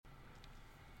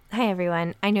Hi,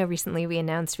 everyone. I know recently we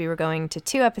announced we were going to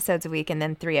 2 episodes a week and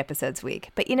then 3 episodes a week.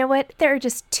 But you know what? There are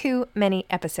just too many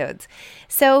episodes.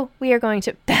 So we are going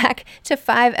back to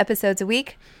 5 episodes a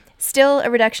week. Still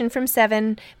a reduction from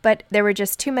 7, but there were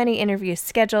just too many interviews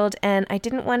scheduled, and I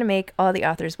didn't want to make all the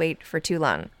authors wait for too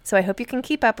long. So I hope you can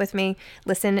keep up with me.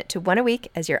 Listen to 1 a week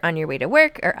as you're on your way to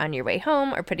work or on your way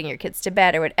home or putting your kids to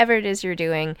bed or whatever it is you're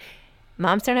doing.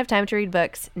 Moms Don't Have Time to Read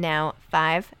Books, now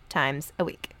 5 times a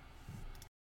week.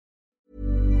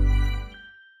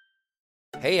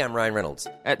 Hey, I'm Ryan Reynolds.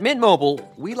 At Mint Mobile,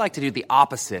 we like to do the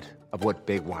opposite of what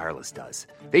Big Wireless does.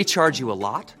 They charge you a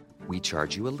lot. We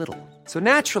charge you a little. So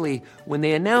naturally, when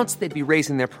they announced they'd be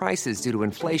raising their prices due to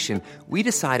inflation, we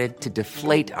decided to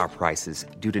deflate our prices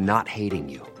due to not hating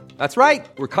you. That's right.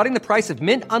 We're cutting the price of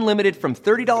Mint Unlimited from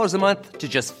 $30 a month to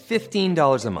just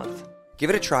 $15 a month. Give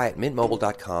it a try at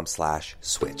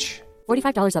mintmobile.com/switch.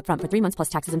 $45 up front for 3 months plus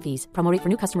taxes and fees. Promo rate for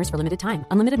new customers for limited time.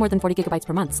 Unlimited more than 40 gigabytes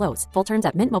per month slows. Full terms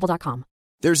at mintmobile.com.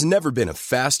 There's never been a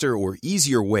faster or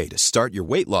easier way to start your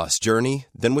weight loss journey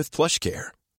than with PlushCare.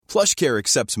 PlushCare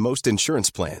accepts most insurance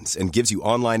plans and gives you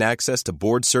online access to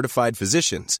board-certified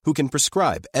physicians who can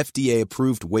prescribe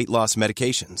FDA-approved weight loss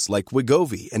medications like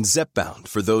Wegovy and Zepbound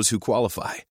for those who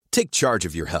qualify. Take charge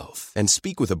of your health and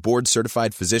speak with a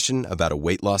board-certified physician about a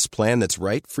weight loss plan that's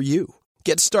right for you.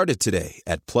 Get started today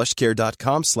at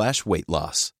plushcare.com/weight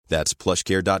loss. That's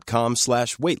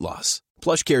plushcare.com/weight loss.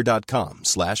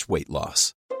 plushcare.com/weight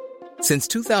loss. Since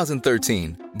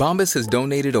 2013, Bombas has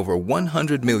donated over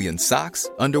 100 million socks,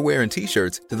 underwear, and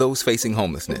T-shirts to those facing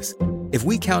homelessness. If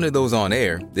we counted those on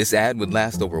air, this ad would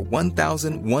last over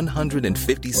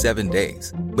 1,157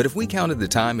 days. But if we counted the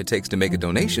time it takes to make a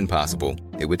donation possible,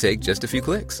 it would take just a few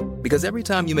clicks. Because every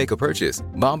time you make a purchase,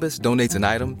 Bombas donates an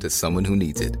item to someone who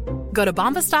needs it. Go to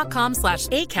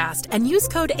bombas.com/ACAST and use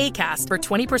code ACAST for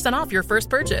 20% off your first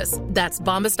purchase. That's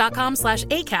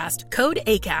bombas.com/ACAST, code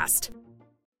ACAST.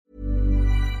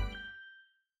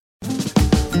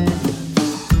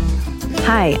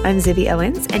 Hi, I'm Zibby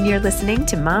Owens, and you're listening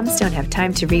to Moms Don't Have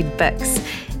Time to Read Books.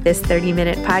 This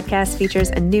 30-minute podcast features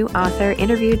a new author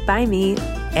interviewed by me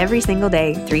every single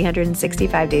day,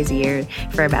 365 days a year,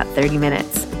 for about 30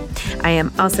 minutes. I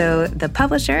am also the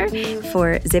publisher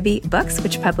for Zibby Books,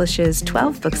 which publishes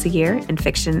 12 books a year in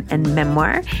fiction and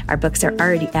memoir. Our books are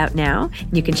already out now.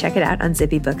 You can check it out on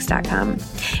zibbybooks.com.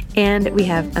 And we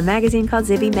have a magazine called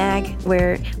Zibby Mag,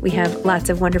 where we have lots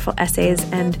of wonderful essays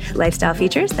and lifestyle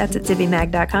features. That's at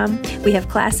zibbymag.com. We have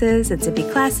classes at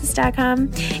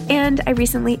zibbyclasses.com. And I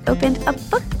recently opened a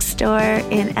bookstore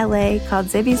in LA called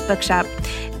Zibby's Bookshop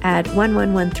at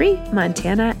 1113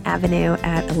 Montana Avenue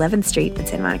at 11th Street in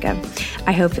Santa Monica.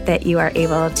 I hope that you are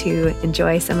able to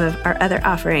enjoy some of our other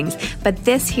offerings. But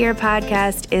this here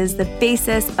podcast is the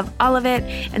basis of all of it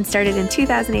and started in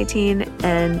 2018.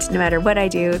 And no matter what I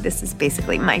do, this is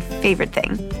basically my favorite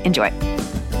thing. Enjoy.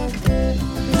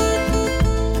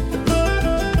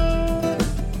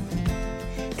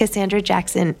 Cassandra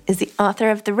Jackson is the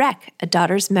author of The Wreck, a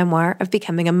daughter's memoir of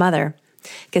becoming a mother.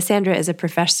 Cassandra is a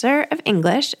professor of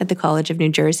English at the College of New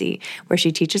Jersey, where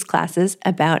she teaches classes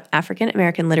about African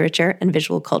American literature and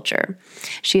visual culture.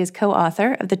 She is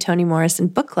co-author of the Toni Morrison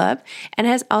Book Club and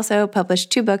has also published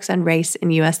 2 books on race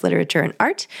in U.S. literature and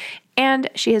art, and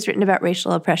she has written about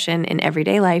racial oppression in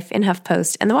everyday life in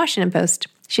HuffPost and the Washington Post.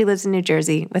 She lives in New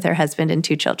Jersey with her husband and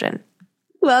 2 children.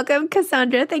 Welcome,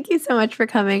 Cassandra. Thank you so much for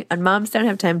coming on Moms Don't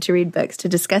Have Time to Read Books to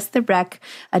discuss The Wreck,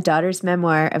 a daughter's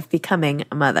memoir of becoming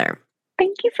a mother.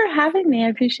 Thank you for having me. I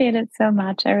appreciate it so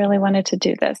much. I really wanted to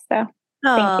do this, so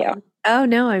thank you. Oh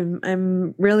no,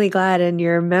 I'm really glad. And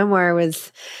your memoir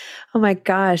was, oh my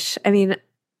gosh. I mean,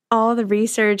 all the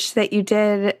research that you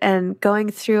did and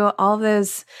going through all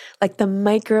those, like the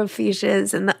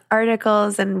microfiches and the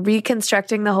articles and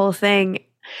reconstructing the whole thing.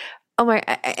 Oh my,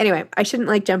 anyway, I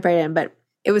shouldn't jump right in, but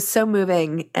it was so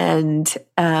moving. And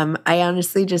I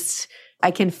honestly I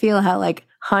can feel how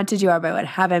haunted you are by what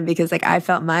happened, because I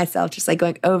felt myself just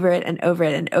going over it and over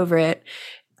it and over it.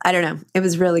 I don't know. It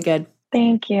was really good.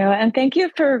 Thank you. And thank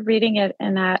you for reading it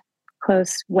in that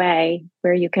close way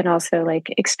where you can also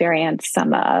experience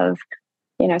some of,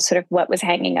 sort of what was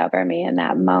hanging over me in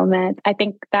that moment. I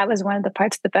think that was one of the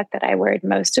parts of the book that I worried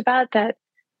most about, that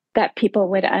people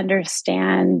would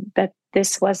understand that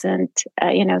this wasn't,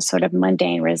 sort of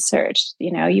mundane research.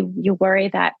 You worry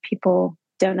that people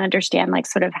don't understand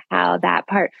sort of how that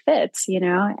part fits,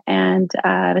 and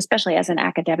especially as an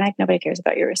academic, nobody cares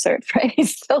about your research, right?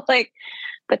 So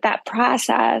but that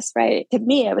process, right? To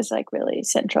me, it was really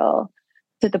central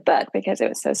to the book because it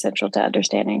was so central to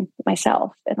understanding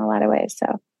myself in a lot of ways.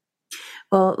 So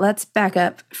Well, let's back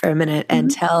up for a minute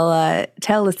and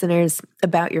tell listeners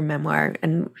about your memoir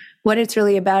and what it's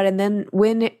really about, and then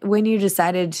when you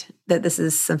decided that this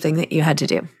is something that you had to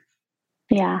do.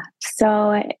 Yeah.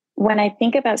 So when I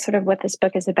think about sort of what this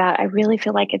book is about, I really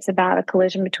feel like it's about a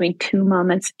collision between two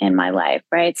moments in my life,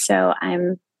 right? So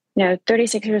I'm,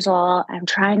 36 years old. I'm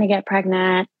trying to get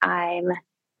pregnant. I'm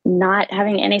not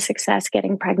having any success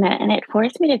getting pregnant. And it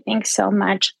forced me to think so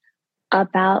much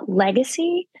about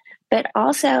legacy, but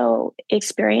also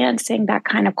experiencing that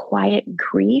kind of quiet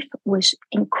grief was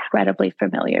incredibly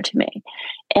familiar to me.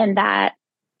 And that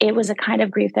it was a kind of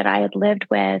grief that I had lived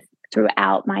with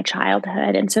throughout my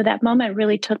childhood. And so that moment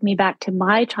really took me back to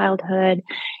my childhood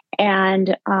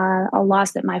and a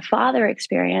loss that my father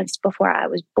experienced before I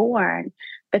was born,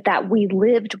 but that we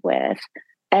lived with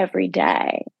every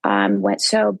day.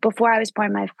 So before I was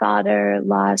born, my father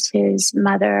lost his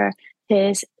mother,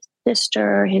 his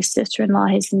sister, his sister-in-law,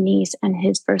 his niece, and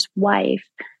his first wife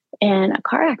in a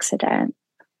car accident.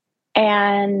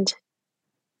 And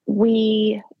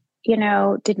we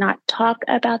did not talk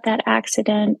about that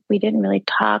accident. We didn't really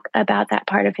talk about that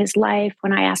part of his life.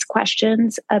 When I asked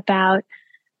questions about,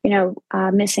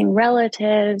 missing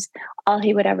relatives, all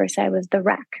he would ever say was the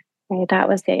wreck. Right? That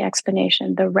was the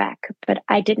explanation, the wreck. But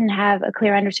I didn't have a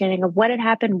clear understanding of what had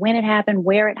happened, when it happened,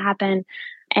 where it happened.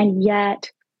 And yet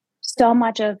so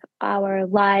much of our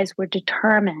lives were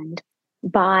determined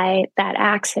by that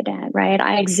accident, right?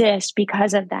 I exist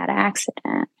because of that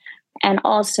accident. And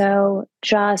also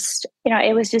just,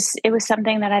 it was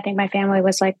something that I think my family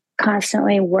was like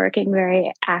constantly working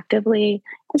very actively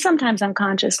and sometimes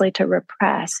unconsciously to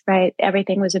repress, right?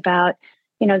 Everything was about,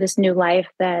 this new life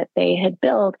that they had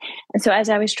built. And so as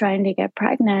I was trying to get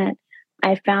pregnant,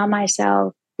 I found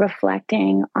myself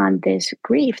reflecting on this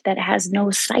grief that has no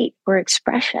site for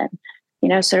expression.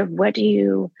 Sort of what do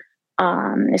you,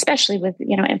 especially with,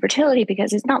 infertility,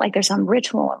 because it's not like there's some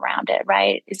ritual around it,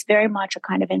 right? It's very much a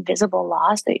kind of invisible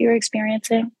loss that you're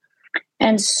experiencing.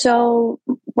 And so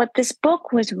what this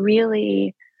book was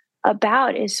really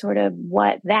about is sort of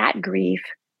what that grief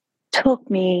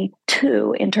took me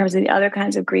to in terms of the other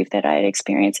kinds of grief that I had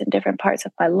experienced in different parts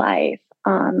of my life.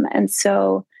 And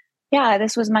so,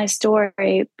 this was my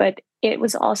story, but it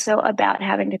was also about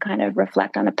having to kind of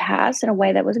reflect on the past in a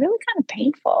way that was really kind of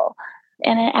painful.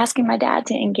 And asking my dad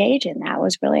to engage in that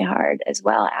was really hard as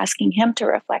well, asking him to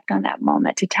reflect on that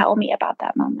moment, to tell me about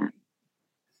that moment.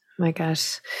 Oh my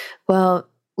gosh. Well,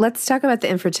 let's talk about the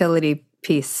infertility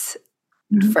piece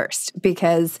first,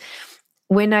 because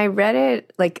when I read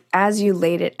it, like as you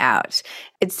laid it out,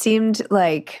 it seemed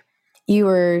like you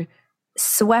were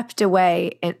swept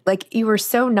away and like you were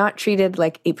so not treated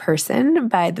like a person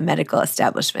by the medical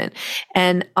establishment.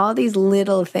 And all these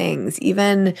little things,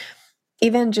 even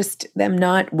just them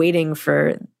not waiting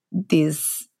for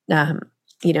these,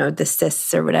 the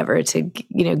cysts or whatever to,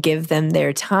 give them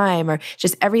their time, or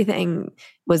just everything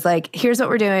was like, here's what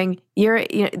we're doing.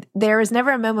 There was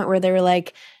never a moment where they were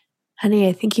like, honey,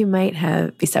 I think you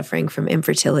might be suffering from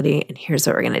infertility, and here's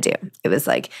what we're going to do. It was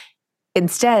like,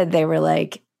 instead they were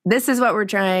like, this is what we're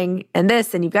trying, and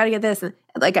this, and you've got to get this. And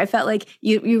like, I felt like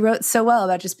you wrote so well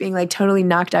about just being like totally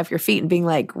knocked off your feet and being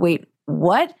like, wait,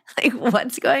 what? Like,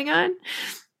 what's going on?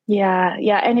 Yeah.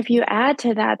 And if you add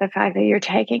to that the fact that you're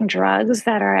taking drugs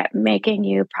that are making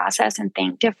you process and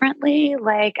think differently,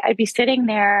 like I'd be sitting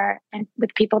there and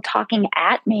with people talking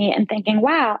at me and thinking,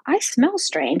 wow, I smell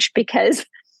strange because,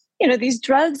 these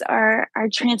drugs are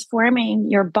transforming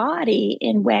your body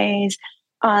in ways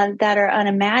that are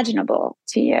unimaginable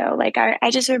to you. Like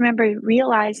I just remember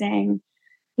realizing,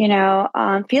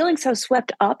 feeling so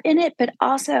swept up in it, but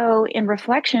also in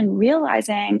reflection,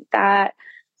 realizing that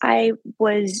I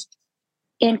was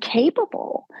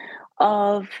incapable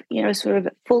of, sort of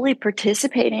fully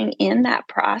participating in that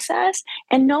process,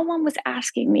 and no one was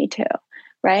asking me to,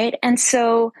 right? And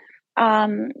so,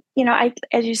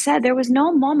 as you said, there was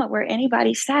no moment where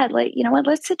anybody said, like, you know what,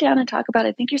 let's sit down and talk about it.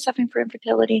 I think you're suffering from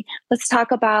infertility. Let's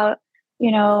talk about,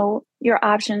 your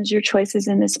options, your choices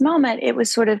in this moment. It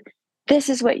was sort of, this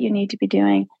is what you need to be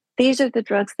doing. These are the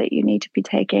drugs that you need to be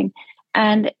taking.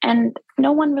 And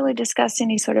no one really discussed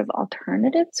any sort of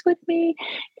alternatives with me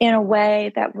in a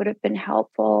way that would have been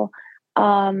helpful.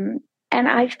 And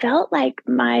I felt like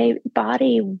my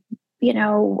body,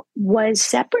 was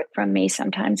separate from me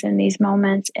sometimes in these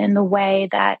moments, in the way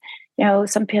that,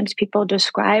 sometimes people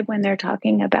describe when they're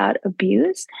talking about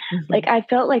abuse. Mm-hmm. Like I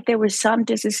felt like there was some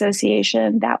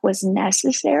disassociation that was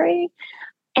necessary.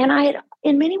 And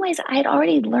in many ways, I had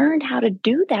already learned how to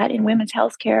do that in women's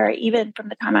healthcare, even from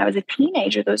the time I was a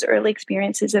teenager, those early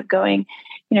experiences of going,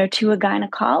 to a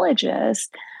gynecologist.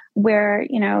 where,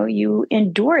 you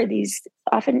endure these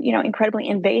often, incredibly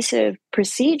invasive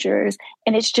procedures.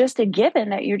 And it's just a given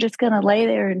that you're just going to lay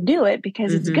there and do it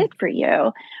because it's good for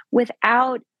you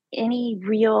without any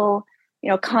real,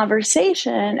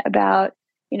 conversation about,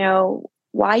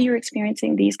 why you're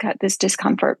experiencing this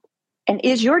discomfort. And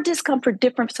is your discomfort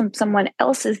different from someone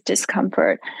else's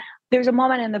discomfort? There's a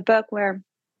moment in the book where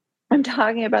I'm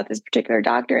talking about this particular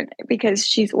doctor because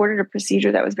she's ordered a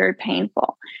procedure that was very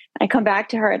painful. I come back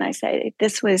to her and I say,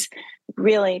 this was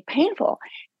really painful.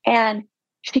 And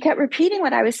she kept repeating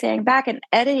what I was saying back and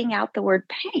editing out the word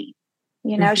pain.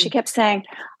 She kept saying,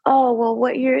 oh,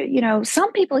 well,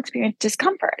 some people experience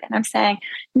discomfort. And I'm saying,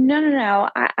 no.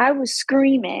 I was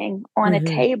screaming on a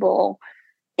table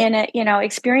in it,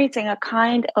 experiencing a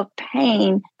kind of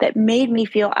pain that made me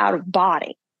feel out of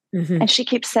body. And she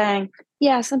keeps saying,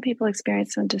 yeah, some people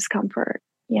experience some discomfort.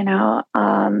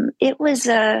 It was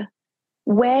a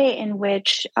way in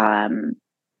which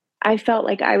I felt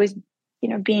like I was,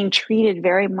 being treated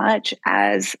very much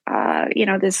as,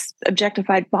 this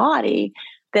objectified body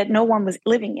that no one was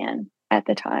living in at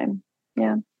the time.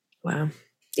 Yeah. Wow.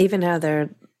 Even how the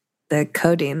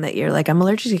codeine that you're like, I'm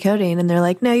allergic to codeine. And they're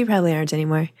like, no, you probably aren't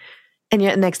anymore. And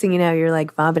yet next thing you know, you're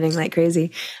like vomiting like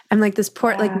crazy. I'm like, this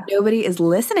poor, like nobody is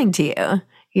listening to you.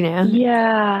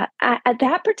 Yeah. At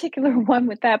that particular one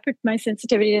with my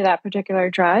sensitivity to that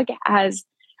particular drug,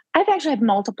 I've actually had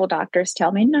multiple doctors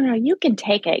tell me, no, you can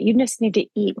take it. You just need to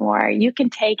eat more. You can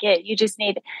take it. You just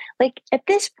need, at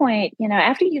this point,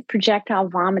 after you've projectile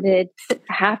vomited a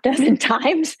half dozen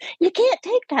times, you can't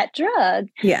take that drug.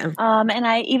 Yeah. And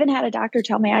I even had a doctor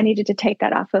tell me I needed to take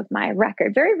that off of my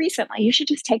record very recently. You should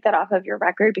just take that off of your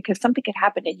record because something could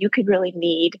happen and you could really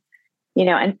need,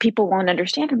 and people won't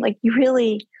understand. I'm like,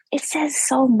 it says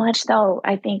so much though,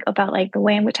 I think, about the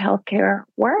way in which healthcare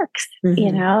works.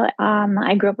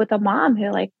 I grew up with a mom who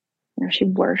she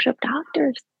worshiped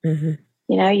doctors.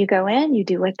 You go in, you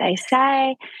do what they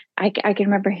say. I can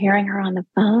remember hearing her on the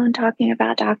phone talking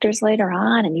about doctors later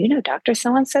on. And, Dr.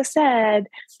 So-and-so said,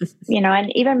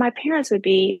 and even my parents would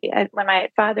be, when my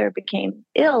father became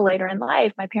ill later in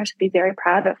life, my parents would be very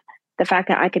proud of the fact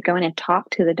that I could go in and talk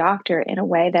to the doctor in a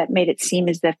way that made it seem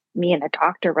as if me and the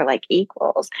doctor were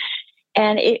equals.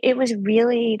 And it was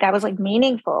really, that was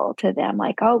meaningful to them.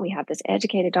 Oh, we have this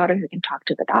educated daughter who can talk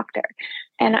to the doctor.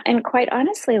 And quite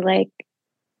honestly, I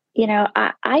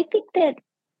think that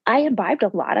I imbibed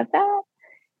a lot of that.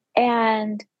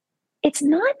 And it's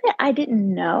not that I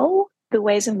didn't know the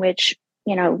ways in which,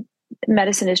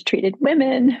 medicine has treated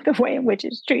women, the way in which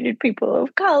it's treated people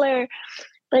of color.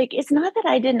 It's not that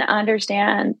I didn't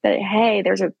understand that, hey,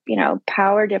 there's a,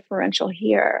 power differential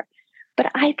here. But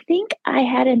I think I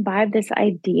had imbibed this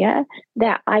idea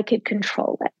that I could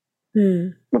control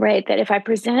it, right? That if I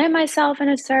presented myself in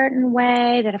a certain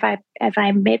way, that if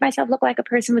I made myself look like a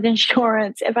person with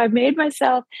insurance, if I made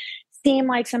myself seem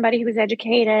like somebody who was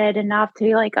educated enough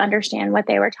to understand what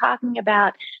they were talking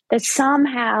about, that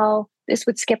somehow this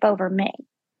would skip over me.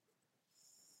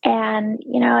 And,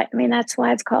 that's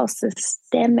why it's called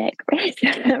systemic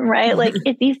racism, right?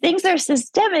 If these things are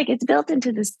systemic, it's built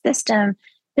into the system,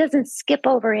 it doesn't skip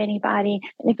over anybody.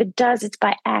 And if it does, it's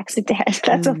by accident.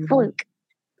 That's a fluke,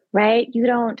 right? You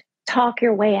don't talk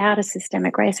your way out of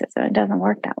systemic racism. It doesn't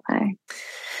work that way.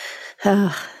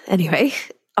 Anyway,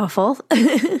 awful.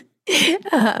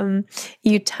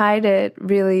 You tied it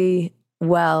really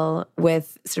well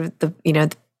with sort of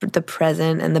the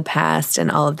present and the past and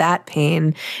all of that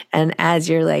pain. And as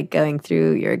you're going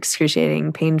through your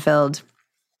excruciating, pain-filled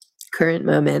current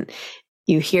moment,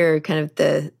 you hear kind of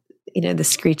the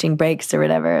screeching brakes or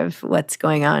whatever of what's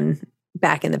going on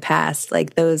back in the past,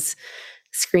 those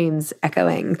screams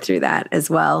echoing through that as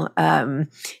well.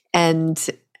 And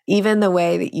even the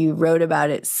way that you wrote about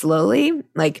it slowly,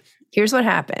 here's what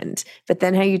happened, but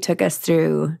then how you took us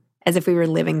through as if we were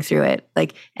living through it.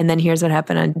 And then here's what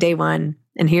happened on day one.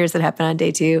 And here's what happened on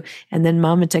day two. And then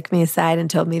mama took me aside and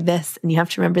told me this, and you have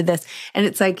to remember this. And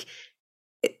it's like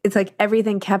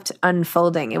everything kept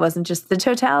unfolding. It wasn't just the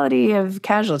totality of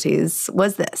casualties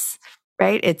was this,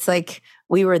 right? It's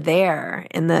we were there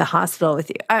in the hospital with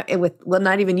you,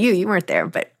 not even you weren't there,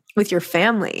 but with your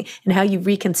family and how you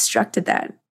reconstructed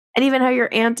that. And even how your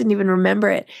aunt didn't even remember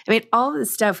it. I mean, all of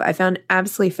this stuff I found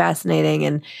absolutely fascinating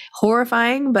and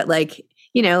horrifying, but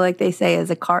they say as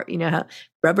a car, how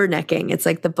rubbernecking, it's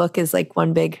the book is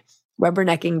one big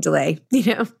rubbernecking delay,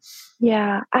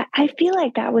 Yeah, I feel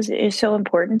like that is so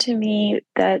important to me,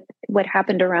 that what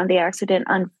happened around the accident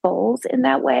unfolds in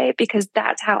that way, because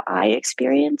that's how I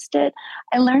experienced it.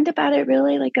 I learned about it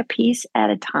really a piece at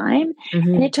a time.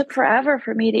 And it took forever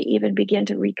for me to even begin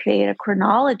to recreate a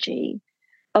chronology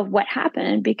of what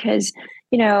happened because,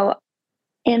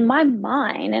 in my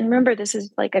mind, and remember, this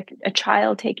is like a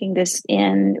child taking this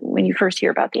in when you first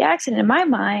hear about the accident. In my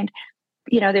mind,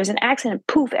 there's an accident,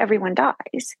 poof, everyone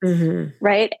dies,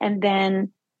 right?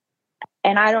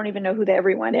 And I don't even know who the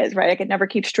everyone is, right? I could never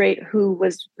keep straight who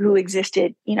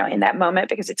existed, in that moment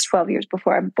because it's 12 years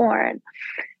before I'm born.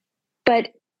 But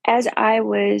as I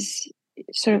was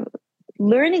sort of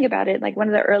learning about it, like one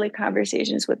of the early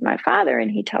conversations with my father,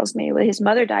 and he tells me his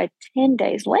mother died 10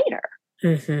 days later,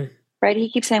 right?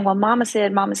 He keeps saying, well, mama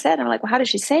said, and I'm like, well, how did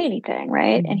she say anything?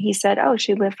 Right. And he said, oh,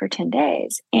 she lived for 10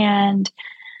 days. And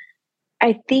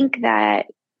I think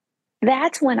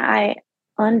that's when I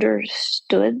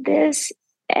understood this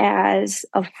as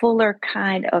a fuller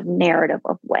kind of narrative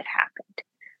of what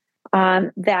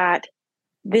happened, that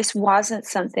this wasn't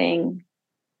something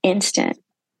instant.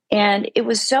 And it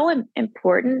was so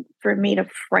important for me to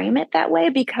frame it that way,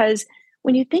 because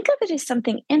when you think of it as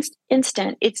something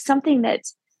instant, it's something that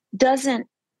doesn't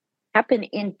happen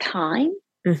in time.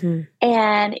 And,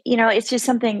 it's just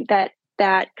something that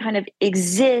kind of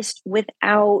exists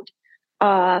without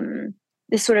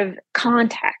this sort of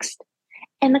context.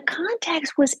 And the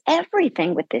context was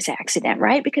everything with this accident,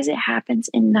 right? Because it happens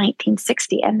in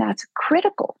 1960, and that's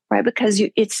critical, right? Because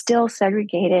it's still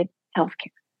segregated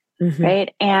healthcare,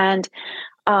 right? And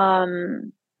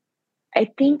I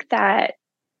think that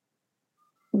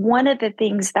one of the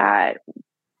things that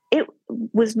it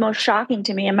was most shocking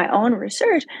to me in my own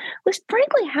research was,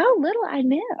 frankly, how little I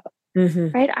knew.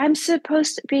 Right. I'm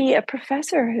supposed to be a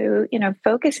professor who,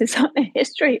 focuses on the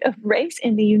history of race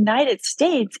in the United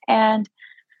States. And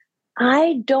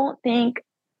I don't think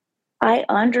I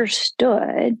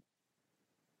understood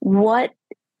what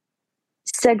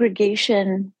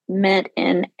segregation meant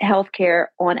in healthcare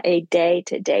on a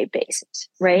day-to-day basis,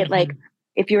 right? Like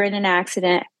if you're in an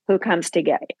accident, who comes to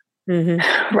get you?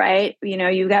 Right?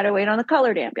 You got to wait on the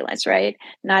colored ambulance, right?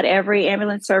 Not every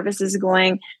ambulance service is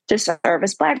going to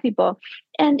service Black people.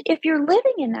 And if you're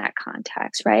living in that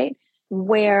context, right,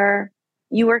 where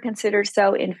you are considered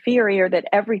so inferior that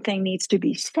everything needs to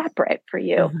be separate for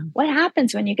you, what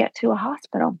happens when you get to a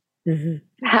hospital?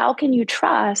 How can you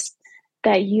trust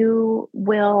that you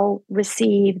will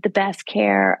receive the best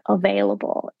care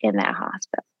available in that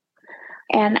hospital?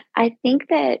 And I think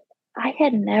that I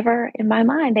had never, in my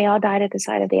mind, they all died at the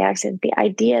site of the accident. The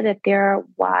idea that there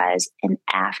was an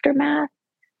aftermath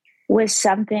was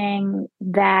something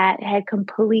that had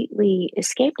completely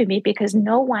escaped me, because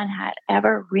no one had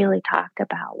ever really talked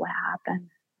about what happened.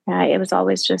 It was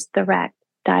always just the wreck,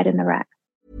 died in the wreck.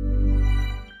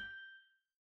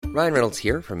 Ryan Reynolds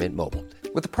here from Mint Mobile.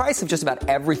 With the price of just about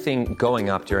everything going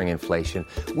up during inflation,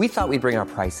 we thought we'd bring our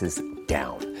prices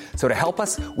down. So to help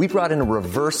us, we brought in a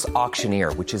reverse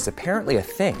auctioneer, which is apparently a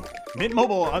thing. Mint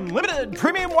Mobile Unlimited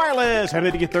Premium Wireless. How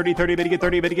to get 30, 30, bit to get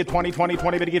 30, bit to get 20, 20,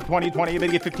 20, bit to get 20, 20, bit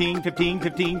to get 15, 15,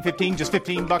 15, 15, just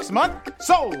 $15 a month?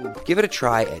 Sold! Give it a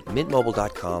try at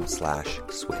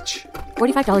mintmobile.com/switch.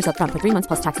 $45 up front for 3 months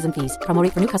plus taxes and fees. Promo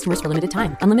rate for new customers for limited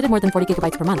time. Unlimited more than 40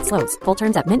 gigabytes per month. Slows full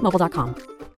terms at mintmobile.com.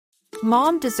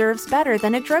 Mom deserves better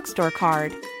than a drugstore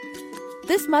card.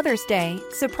 This Mother's Day,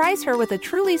 surprise her with a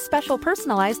truly special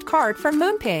personalized card from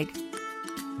Moonpig.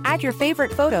 Add your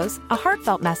favorite photos, a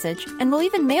heartfelt message, and we'll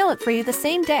even mail it for you the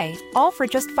same day, all for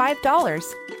just $5.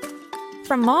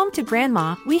 From mom to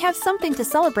grandma, we have something to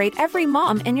celebrate every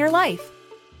mom in your life.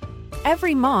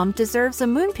 Every mom deserves a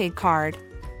Moonpig card.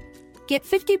 Get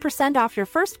 50% off your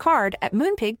first card at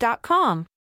moonpig.com.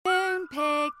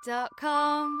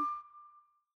 Moonpig.com.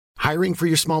 Hiring for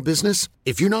your small business?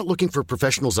 If you're not looking for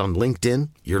professionals on LinkedIn,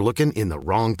 you're looking in the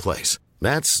wrong place.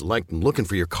 That's like looking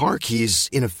for your car keys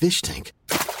in a fish tank.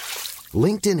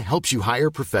 LinkedIn helps you hire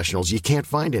professionals you can't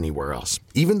find anywhere else,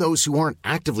 even those who aren't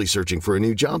actively searching for a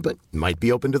new job but might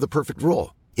be open to the perfect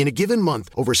role. In a given month,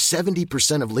 over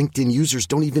 70% of LinkedIn users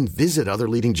don't even visit other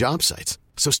leading job sites.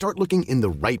 So start looking in the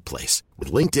right place.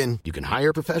 With LinkedIn, you can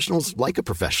hire professionals like a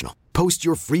professional. Post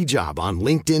your free job on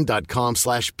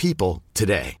linkedin.com/people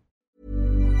today.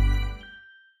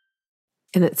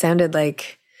 And it sounded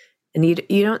like, and you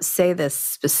don't say this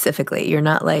specifically. You're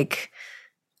not like,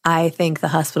 I think the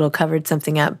hospital covered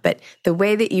something up. But the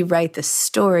way that you write the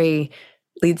story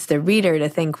leads the reader to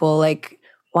think, well, like,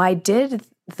 why did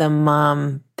the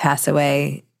mom pass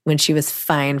away when she was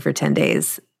fine for 10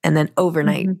 days and then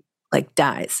overnight, like,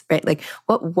 dies, right? Like,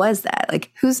 what was that?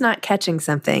 Like, who's not catching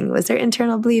something? Was there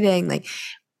internal bleeding? Like,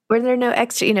 were there no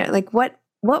extra, like, what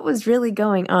was really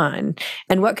going on,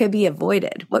 and what could be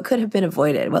avoided? What could have been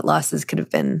avoided? What losses could have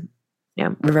been,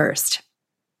 reversed?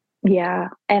 Yeah.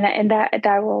 And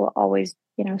that will always,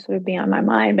 sort of be on my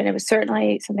mind, but it was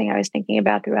certainly something I was thinking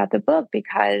about throughout the book,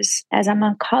 because as I'm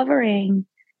uncovering,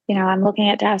 I'm looking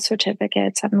at death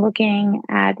certificates, I'm looking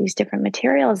at these different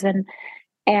materials,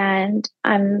 and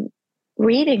I'm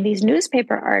reading these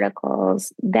newspaper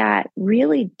articles that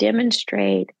really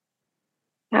demonstrate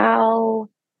how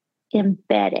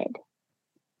embedded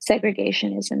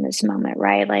segregation is in this moment,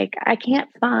 right? Like, I can't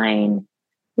find,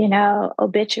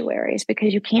 obituaries,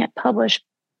 because you can't publish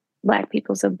Black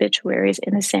people's obituaries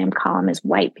in the same column as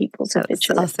white people's obituaries.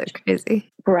 That's also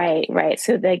crazy. Right.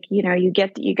 So like, you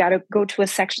got to go to a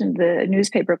section of the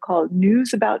newspaper called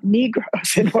News About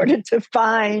Negroes in order to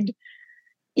find,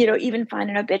 even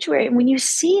find an obituary. And when you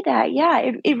see that,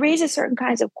 it raises certain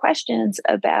kinds of questions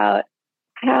about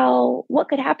what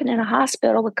could happen in a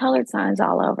hospital with colored signs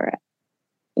all over it.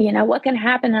 What can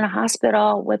happen in a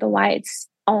hospital with a whites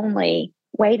only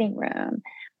waiting room?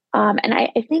 And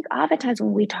I think oftentimes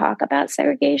when we talk about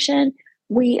segregation,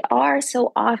 we are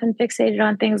so often fixated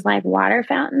on things like water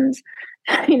fountains,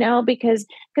 because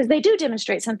they do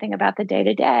demonstrate something about the day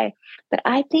to day. But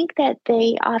I think that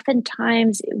they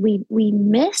oftentimes, we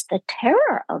miss the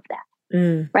terror of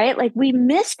that, right? Like, we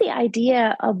miss the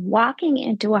idea of walking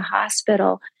into a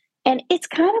hospital, and it's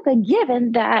kind of a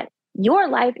given that your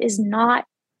life is not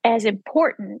as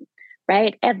important,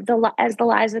 right, as the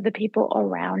lives of the people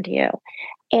around you.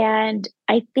 And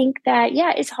I think that,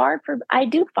 I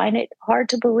do find it hard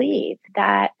to believe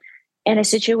that in a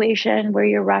situation where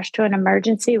you're rushed to an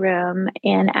emergency room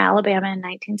in Alabama in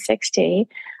 1960,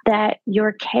 that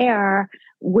your care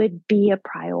would be a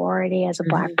priority as a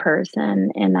Black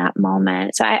person in that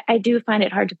moment. So I do find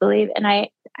it hard to believe. And I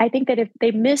think that if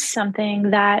they miss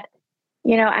something, that,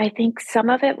 I think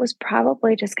some of it was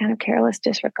probably just kind of careless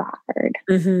disregard,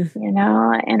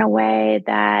 in a way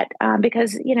that,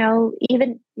 because,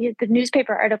 even the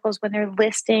newspaper articles, when they're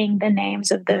listing the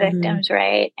names of the victims,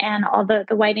 right? And all the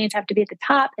white names have to be at the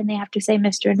top, and they have to say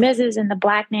Mr. and Mrs., and the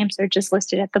Black names are just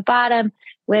listed at the bottom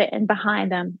and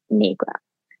behind them, Negro,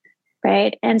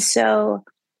 right? And so,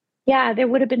 there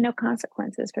would have been no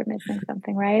consequences for missing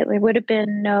something, right? There would have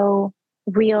been no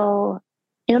real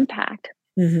impact.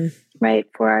 Right,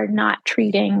 for not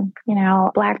treating,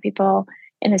 Black people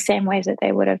in the same ways that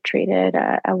they would have treated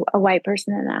a white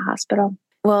person in that hospital.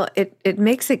 Well, it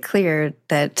makes it clear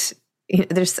that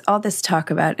there's all this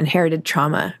talk about inherited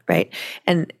trauma, right?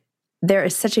 And there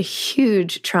is such a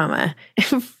huge trauma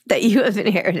that you have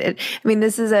inherited.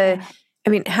 I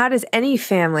mean, how does any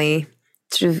family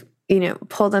sort of,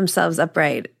 pull themselves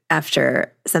upright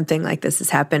after something like this has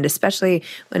happened, especially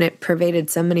when it pervaded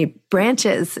so many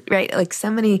branches, right? Like so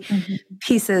many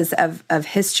pieces of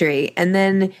history. And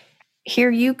then here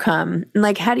you come,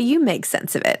 like, how do you make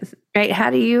sense of it, right? How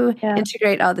do you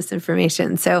integrate all this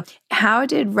information? So how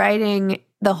did writing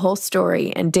the whole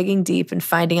story and digging deep and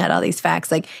finding out all these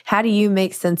facts, like, how do you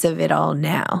make sense of it all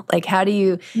now? Like, how do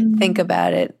you think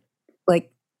about it,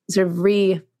 like, sort of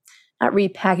not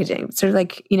repackaging, sort of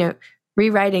like,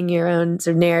 rewriting your own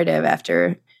sort of narrative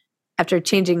after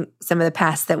changing some of the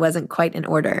past that wasn't quite in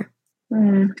order?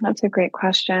 That's a great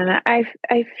question. I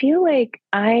feel like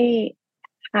I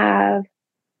have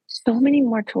so many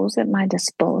more tools at my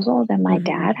disposal than my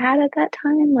dad had at that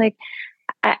time. Like,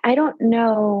 I don't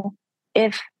know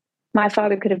if my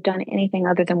father could have done anything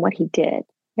other than what he did.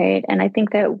 Right. And I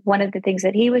think that one of the things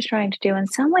that he was trying to do in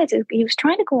some ways is he was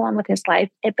trying to go on with his life,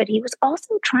 but he was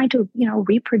also trying to,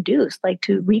 reproduce, like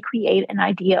to recreate an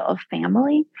idea of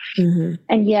family,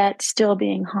 and yet still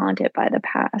being haunted by the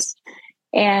past.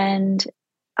 And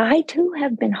I too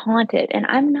have been haunted, and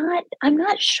I'm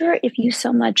not sure if you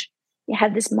so much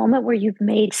had this moment where you've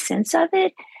made sense of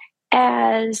it,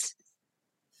 as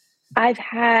I've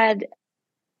had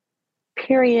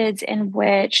periods in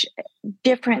which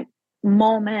different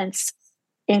moments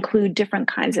include different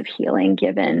kinds of healing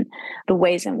given the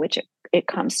ways in which it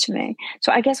comes to me.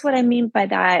 So I guess what I mean by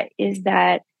that is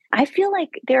that I feel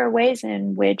like there are ways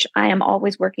in which I am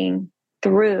always working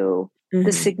through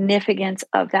the significance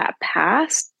of that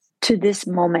past to this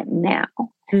moment now.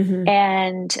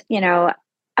 And,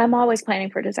 I'm always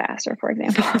planning for disaster, for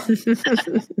example.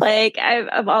 Like,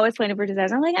 I'm always planning for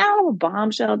disaster. I'm like, I don't have a bomb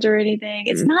shelter or anything.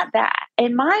 It's not that.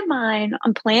 In my mind,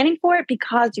 I'm planning for it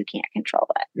because you can't control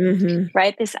it,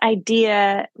 right? This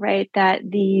idea, right, that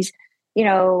these,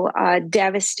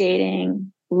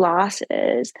 devastating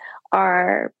losses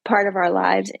are part of our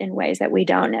lives in ways that we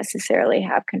don't necessarily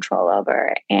have control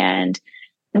over.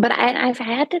 But I've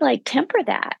had to, like, temper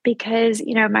that because,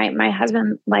 my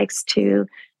husband likes to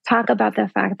talk about the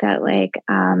fact that like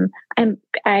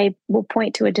I will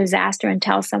point to a disaster and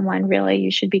tell someone, really, you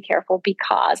should be careful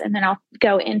because, and then I'll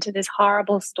go into this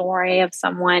horrible story of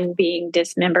someone being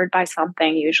dismembered by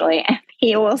something usually, and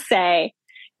he will say,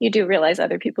 you do realize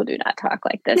other people do not talk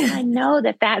like this. And I know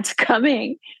that that's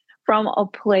coming from a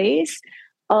place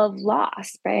of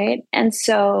loss, right? And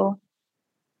so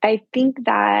I think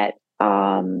that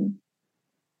I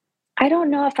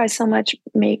don't know if I so much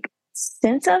make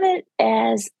sense of it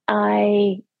as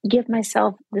I give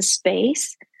myself the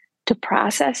space to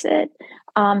process it,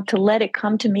 to let it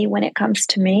come to me when it comes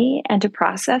to me, and to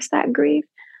process that grief.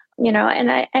 And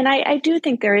I do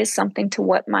think there is something to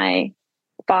what my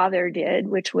father did,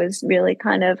 which was really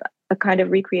kind of a kind of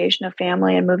recreation of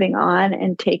family and moving on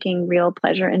and taking real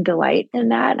pleasure and delight in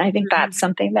that. And I think that's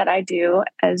something that I do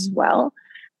as well.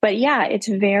 But yeah, it's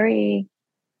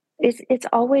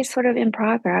always sort of in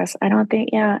progress. I don't think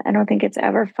it's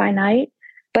ever finite.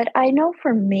 But I know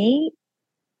for me,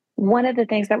 one of the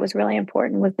things that was really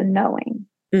important was the knowing.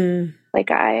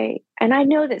 I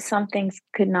know that some things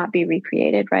could not be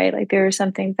recreated, right? Like there are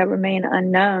some things that remain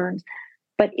unknowns,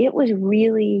 but it was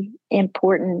really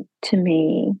important to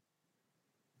me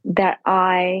that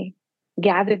I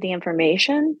gathered the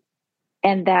information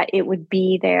and that it would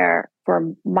be there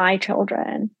for my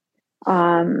children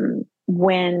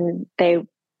when they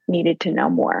needed to know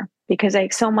more. Because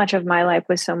like so much of my life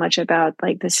was so much about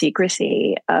like the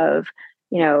secrecy of,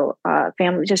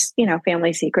 family, just,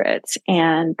 family secrets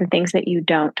and the things that you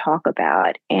don't talk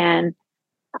about. And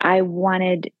I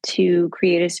wanted to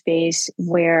create a space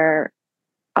where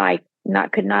I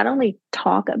could not only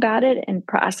talk about it and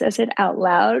process it out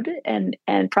loud and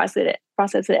process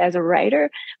it as a writer,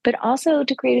 but also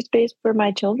to create a space for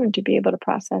my children to be able to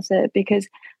process it, because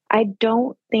I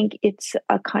don't think it's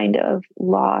a kind of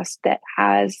loss that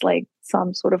has like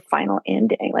some sort of final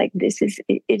ending. Like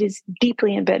it is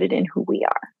deeply embedded in who we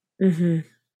are. Mm-hmm.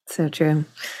 So true.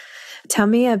 Tell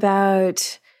me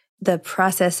about the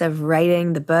process of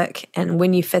writing the book and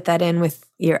when you fit that in with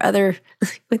your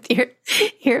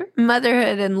your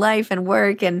motherhood and life and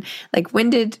work, and like, when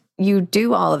did you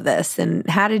do all of this and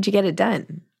how did you get it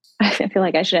done? I feel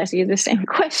like I should ask you the same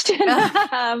question.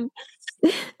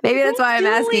 Maybe that's why I'm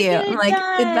asking you. I'm like,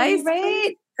 done, advice,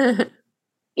 right?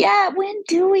 Yeah. When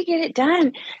do we get it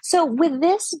done? So with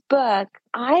this book,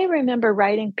 I remember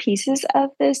writing pieces of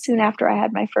this soon after I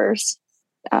had my first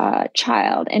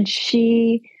child, and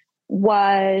she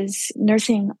was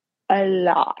nursing a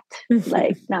lot,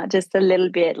 like not just a little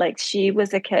bit. Like she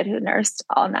was a kid who nursed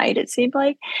all night, it seemed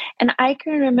like. And I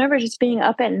can remember just being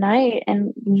up at night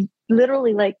and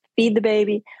literally like feed the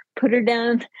baby, put her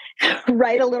down,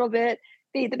 write a little bit,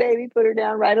 feed the baby, put her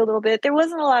down, write a little bit. There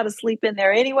wasn't a lot of sleep in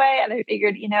there anyway. And I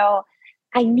figured,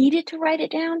 I needed to write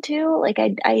it down too. Like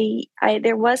I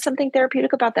there was something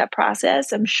therapeutic about that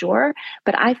process, I'm sure,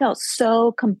 but I felt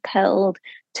so compelled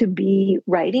to be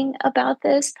writing about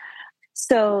this.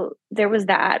 So there was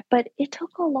that, but it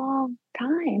took a long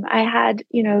time. I had,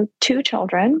 2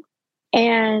 children,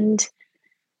 and,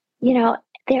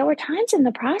 there were times in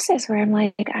the process where I'm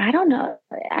like, I don't know.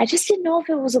 I just didn't know if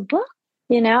it was a book,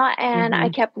 and I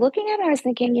kept looking at it. I was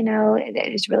thinking,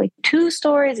 it's really 2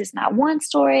 stories. It's not one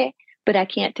story, but I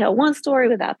can't tell one story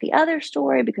without the other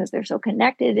story because they're so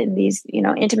connected in these,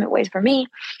 intimate ways for me.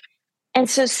 And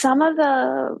so some of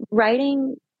the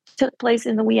writing took place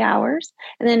in the wee hours.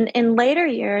 And then in later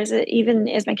years, even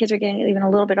as my kids were getting even a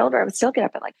little bit older, I would still get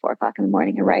up at like 4:00 in the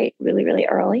morning and write really, really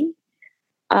early.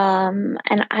 And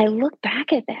I look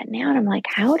back at that now and I'm like,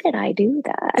 how did I do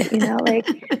that? Like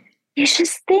you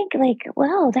just think like,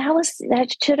 well,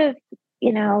 that should have,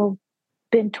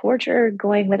 been torture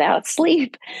going without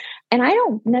sleep. And I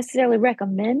don't necessarily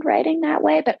recommend writing that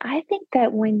way, but I think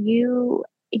that when you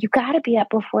got to be up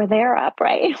before they're up,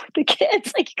 right? With the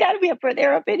kids, like you got to be up before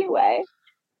they're up anyway.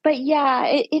 But yeah,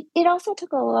 it also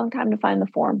took a long time to find the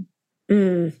form.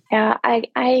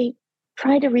 I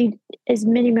tried to read as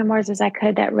many memoirs as I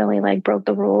could that really like broke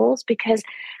the rules, because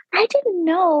I didn't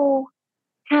know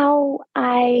how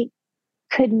I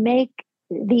could make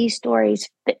these stories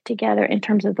fit together in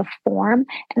terms of the form.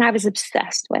 And I was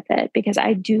obsessed with it because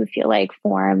I do feel like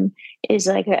form is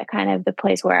like a kind of the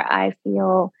place where I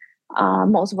feel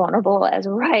most vulnerable as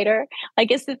a writer.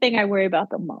 Like it's the thing I worry about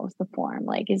the most, the form.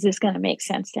 Like, is this going to make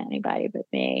sense to anybody but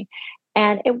me?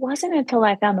 And it wasn't until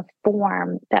I found the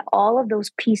form that all of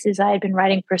those pieces I had been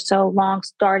writing for so long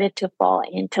started to fall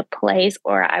into place,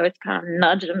 or I would kind of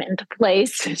nudge them into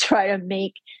place to try to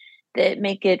make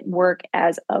it work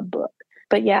as a book.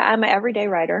 But yeah, I'm an everyday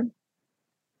writer.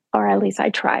 or at least I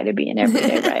try to be an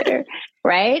everyday writer.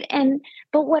 Right.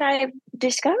 But what I've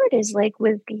discovered is like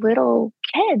with little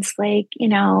kids, like, you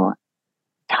know,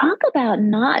 talk about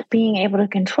not being able to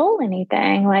control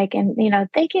anything. Like, and, you know,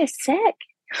 they get sick.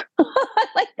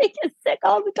 Like they get sick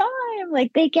all the time.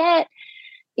 Like they get,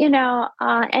 you know,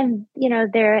 and, you know,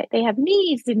 they have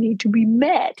needs that need to be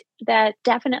met that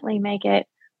definitely make it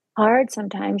hard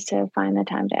sometimes to find the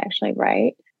time to actually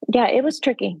write. Yeah, it was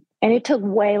tricky. And it took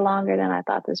way longer than I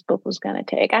thought this book was going to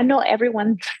take. I know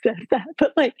everyone says that,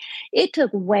 but like it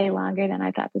took way longer than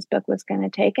I thought this book was going to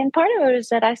take. And part of it was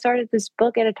that I started this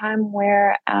book at a time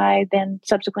where I then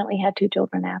subsequently had 2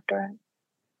 children after it.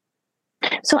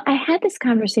 So I had this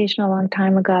conversation a long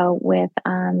time ago with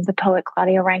the poet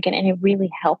Claudia Rankine, and it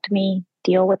really helped me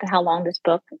deal with how long this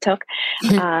book took.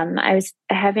 I was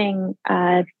having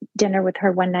dinner with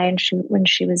her one night when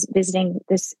she was visiting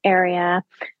this area.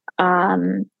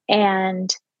 And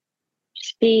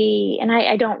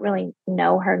I don't really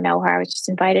know her. I was just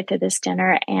invited to this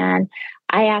dinner, and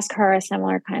I asked her a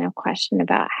similar kind of question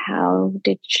about how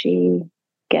did she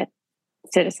get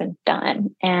Citizen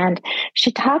done. And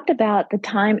she talked about the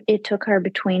time it took her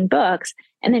between books.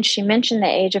 And then she mentioned the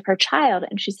age of her child.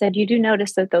 And she said, you do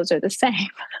notice that those are the same.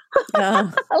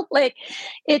 Like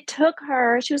it took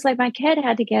her, she was like, my kid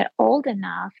had to get old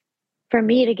enough for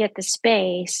me to get the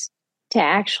space to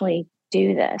actually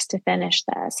do this, to finish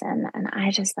this. And I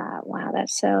just thought, wow,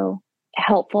 that's so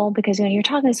helpful, because when you're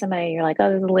talking to somebody, you're like, oh,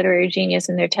 there's a literary genius,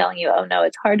 and they're telling you, oh no,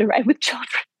 it's hard to write with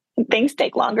children. Things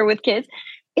take longer with kids.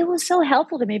 It was so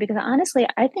helpful to me because honestly,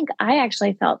 I think I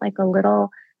actually felt like a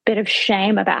little bit of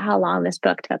shame about how long this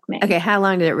book took me. Okay, how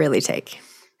long did it really take?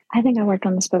 I think I worked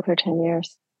on this book for 10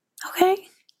 years. Okay.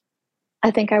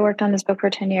 I think I worked on this book for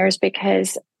 10 years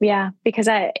because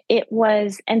it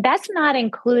was, and that's not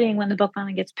including when the book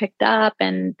finally gets picked up,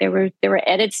 and there were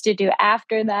edits to do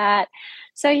after that.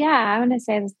 So yeah, I want to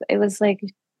say it was like,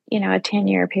 you know, a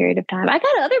 10-year period of time. I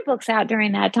got other books out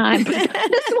during that time, but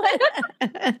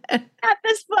not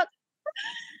this book.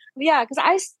 Yeah,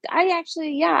 because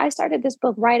I started this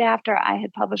book right after I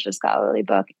had published a scholarly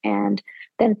book, and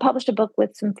then published a book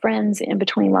with some friends in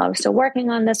between while I was still working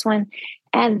on this one.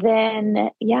 And then,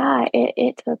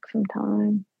 it took some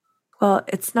time. Well,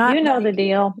 it's not... You know the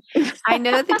deal. I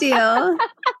know the deal.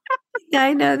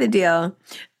 I know the deal.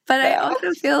 But I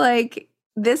also feel like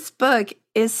this book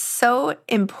is so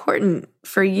important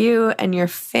for you and your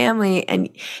family. And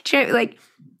like,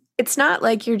 it's not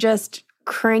like you're just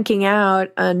cranking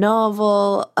out a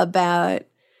novel about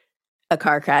a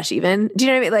car crash even. Do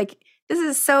you know what I mean? Like, this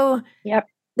is so,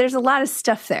 there's a lot of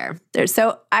stuff there.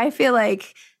 So I feel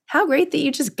like how great that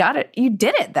you just got it. You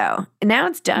did it though. And now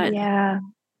it's done. Yeah.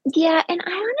 Yeah. And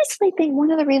I honestly think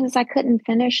one of the reasons I couldn't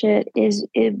finish it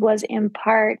was in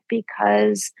part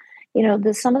because, you know,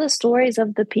 some of the stories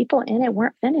of the people in it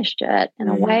weren't finished yet in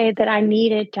a way that I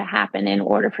needed to happen in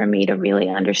order for me to really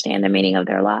understand the meaning of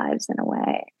their lives in a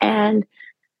way. And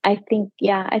I think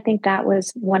that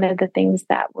was one of the things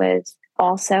that was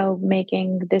also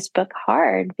making this book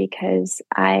hard, because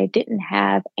I didn't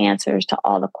have answers to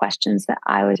all the questions that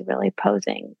I was really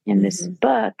posing in this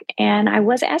book. And I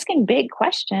was asking big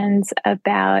questions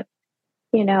about,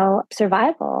 you know,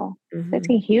 survival.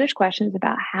 Asking huge questions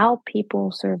about how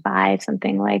people survive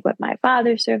something like what my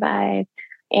father survived.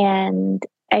 And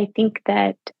I think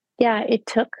that, it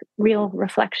took real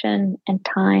reflection and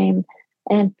time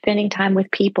and spending time with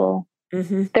people.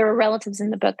 There were relatives in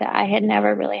the book that I had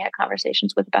never really had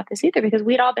conversations with about this either, because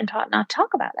we'd all been taught not to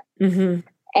talk about it.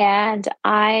 And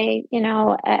I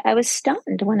was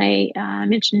stunned when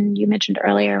you mentioned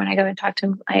earlier when I go and talk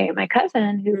to my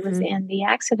cousin who was in the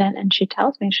accident, and she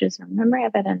tells me she doesn't remember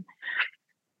it, and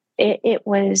it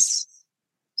was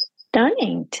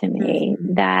stunning to me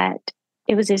that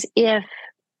it was as if,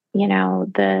 you know,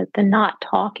 the not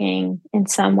talking in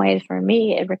some ways for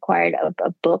me, it required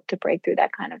a book to break through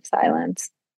that kind of silence.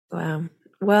 Wow.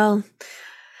 Well,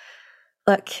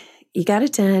 look, you got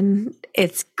it done.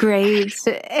 It's great.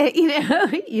 You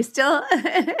know, you still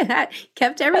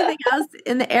kept everything else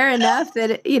in the air enough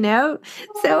that, you know,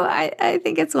 so I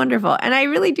think it's wonderful. And I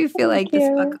really do feel like this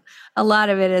book, a lot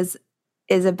of it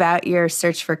is about your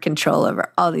search for control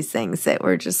over all these things that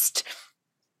were just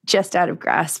out of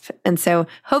grasp. And so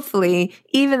hopefully,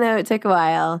 even though it took a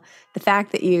while, the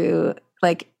fact that you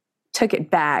like took it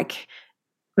back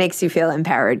makes you feel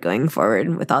empowered going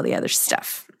forward with all the other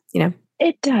stuff, you know?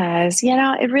 It does. You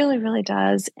know, it really, really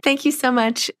does. Thank you so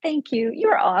much. Thank you.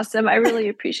 You're awesome. I really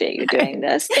appreciate you doing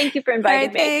this. Thank you for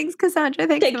inviting me. Thanks, Cassandra.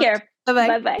 Thanks. Take care.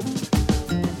 Bye-bye. Bye-bye.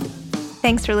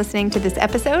 Thanks for listening to this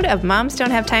episode of Moms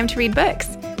Don't Have Time to Read Books.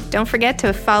 Don't forget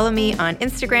to follow me on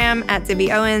Instagram at Zibby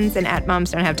Owens and at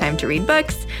Moms Don't Have Time to Read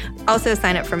Books. Also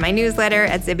sign up for my newsletter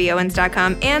at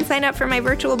zibbyowens.com and sign up for my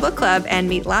virtual book club and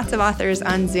meet lots of authors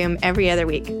on Zoom every other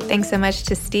week. Thanks so much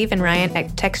to Steve and Ryan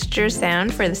at Texture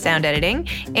Sound for the sound editing.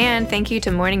 And thank you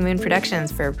to Morning Moon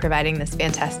Productions for providing this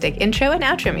fantastic intro and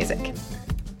outro music.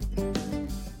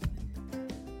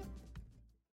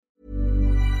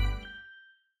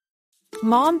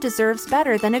 Mom deserves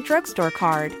better than a drugstore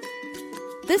card.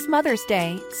 This Mother's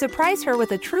Day, surprise her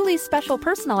with a truly special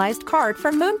personalized card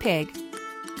from Moonpig.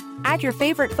 Add your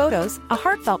favorite photos, a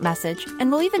heartfelt message,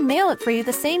 and we'll even mail it for you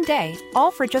the same day,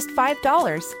 all for just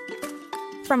 $5.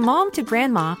 From mom to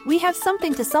grandma, we have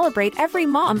something to celebrate every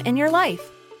mom in your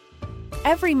life.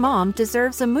 Every mom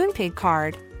deserves a Moonpig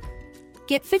card.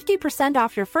 Get 50%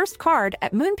 off your first card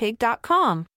at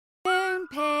moonpig.com.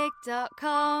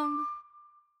 Moonpig.com.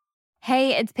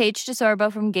 Hey, it's Paige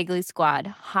DeSorbo from Giggly Squad.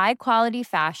 High quality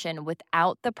fashion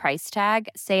without the price tag.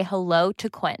 Say hello to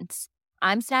Quince.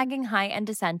 I'm snagging high-end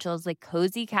essentials like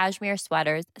cozy cashmere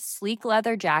sweaters, sleek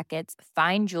leather jackets,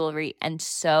 fine jewelry, and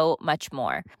so much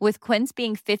more. With Quince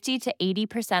being 50 to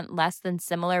 80% less than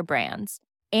similar brands.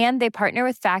 And they partner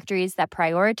with factories that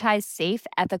prioritize safe,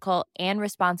 ethical, and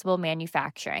responsible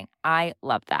manufacturing. I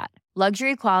love that.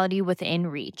 Luxury quality within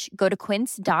reach. Go to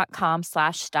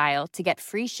quince.com/style to get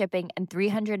free shipping and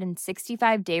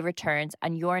 365-day returns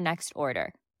on your next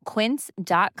order.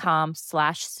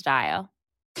 Quince.com/style.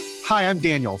 Hi, I'm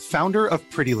Daniel, founder of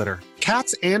Pretty Litter.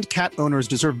 Cats and cat owners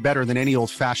deserve better than any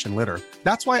old-fashioned litter.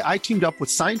 That's why I teamed up with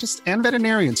scientists and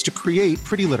veterinarians to create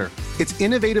Pretty Litter. Its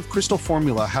innovative crystal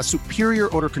formula has superior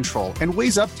odor control and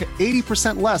weighs up to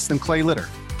 80% less than clay litter.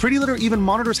 Pretty Litter even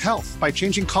monitors health by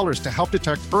changing colors to help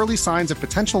detect early signs of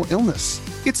potential illness.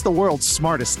 It's the world's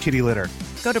smartest kitty litter.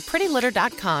 Go to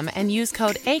prettylitter.com and use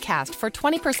code ACAST for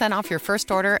 20% off your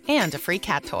first order and a free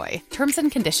cat toy. Terms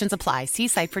and conditions apply. See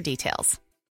site for details.